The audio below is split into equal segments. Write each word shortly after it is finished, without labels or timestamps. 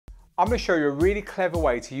I'm going to show you a really clever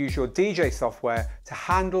way to use your DJ software to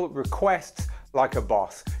handle requests like a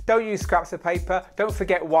boss. Don't use scraps of paper. Don't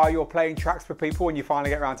forget why you're playing tracks for people when you finally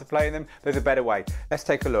get around to playing them. There's a better way. Let's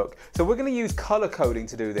take a look. So we're going to use color coding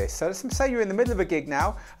to do this. So let's say you're in the middle of a gig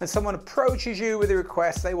now and someone approaches you with a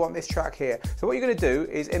request. They want this track here. So what you're going to do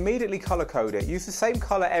is immediately color code it. Use the same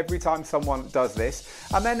color every time someone does this.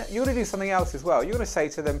 And then you're going to do something else as well. You're going to say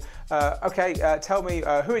to them, tell me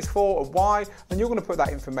who it's for and why, and you're going to put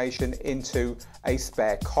that information into a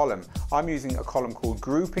spare column. I'm using a column called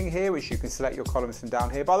grouping here, which you can select your columns from down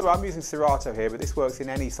here. By the way, I'm using Serato here, but this works in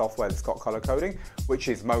any software that's got color coding, which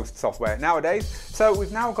is most software nowadays. So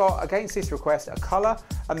we've now got, against this request, a color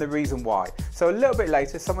and the reason why. So a little bit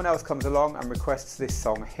later, someone else comes along and requests this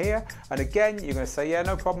song here. And again, you're going to say, yeah,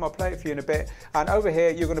 no problem, I'll play it for you in a bit. And over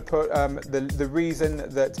here, you're going to put the reason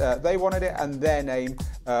that they wanted it and their name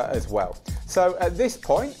as well. So at this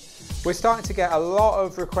point, we're starting to get a lot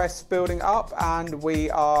of requests building up, and we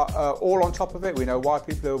are all on top of it. We know why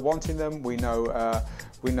people are wanting them. We know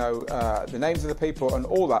the names of the people and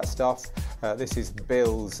all that stuff. This is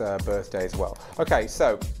Bill's birthday as well. Okay,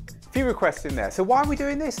 so a few requests in there. So why are we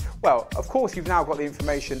doing this? Well, of course, you've now got the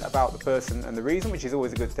information about the person and the reason, which is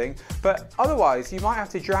always a good thing. But otherwise, you might have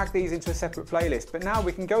to drag these into a separate playlist. But now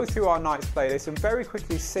we can go through our nights playlist and very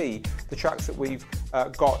quickly see the tracks that we've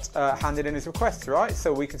got handed in as requests, right?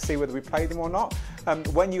 So we can see whether we played them or not.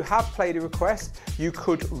 When you have played a request, you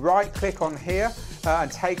could right-click on here and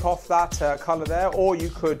take off that color there, or you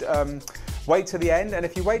could wait to the end. And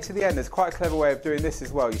if you wait to the end, there's quite a clever way of doing this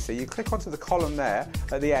as well. You see, you click onto the column there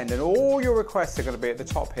at the end, and all your requests are going to be at the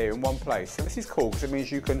top here in one place. So this is cool because it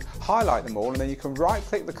means you can highlight them all, and then you can right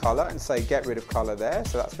click the color and say get rid of color there.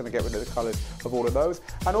 So that's going to get rid of the colors of all of those.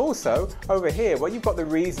 And also over here, where you've got the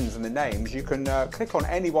reasons and the names, you can click on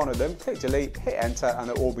any one of them, click delete, hit enter, and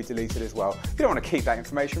they'll all be deleted as well. You don't want to keep that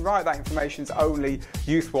information, right? That information's only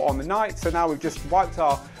useful on the night. So now we've just wiped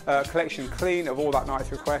our collection clean of all that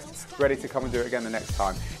night's requests, ready to come and do it again the next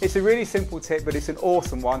time. It's a really simple tip, but it's an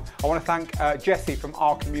awesome one. I want to thank Jesse from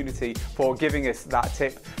our community for giving us that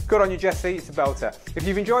tip. Good on you, Jesse. It's a belter. If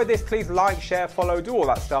you've enjoyed this, please like, share, follow, do all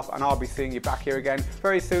that stuff, and I'll be seeing you back here again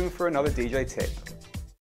very soon for another DJ tip.